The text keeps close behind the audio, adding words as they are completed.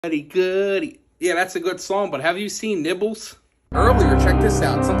Goody goody. Yeah, that's a good song, but have you seen Nibbles? Earlier, check this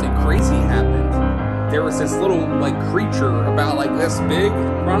out. Something crazy happened. There was this little, like, creature about, like, this big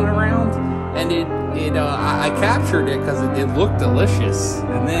running around, and I captured it because it looked delicious.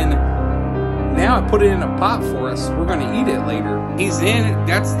 And then, now I put it in a pot for us. We're going to eat it later.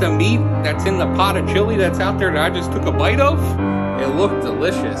 That's the meat that's in the pot of chili that's out there that I just took a bite of. It looked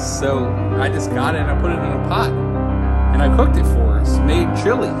delicious, so I just got it and I put it in a pot. And I cooked it for us, made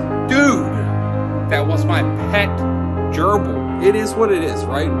chili. Dude, that was my pet gerbil. It is what it is,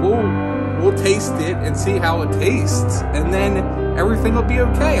 right? We'll taste it and see how it tastes, and then everything will be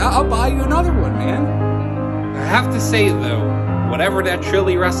okay. I'll buy you another one, man. I have to say though, whatever that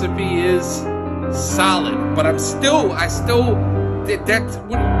chili recipe is, solid. But that's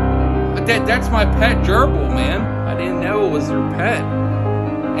my pet gerbil, man. I didn't know it was your pet.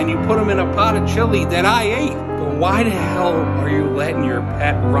 And you put them in a pot of chili that I ate. But why the hell are you letting your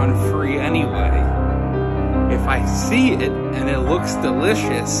pet run free anyway? If I see it and it looks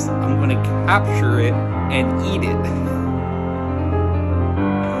delicious, I'm gonna capture it and eat it.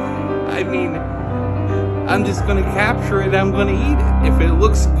 I mean, I'm just gonna capture it, I'm gonna eat it. If it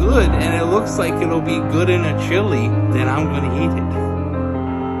looks good and it looks like it'll be good in a chili, then I'm gonna eat it.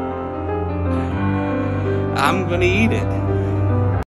 I'm gonna eat it.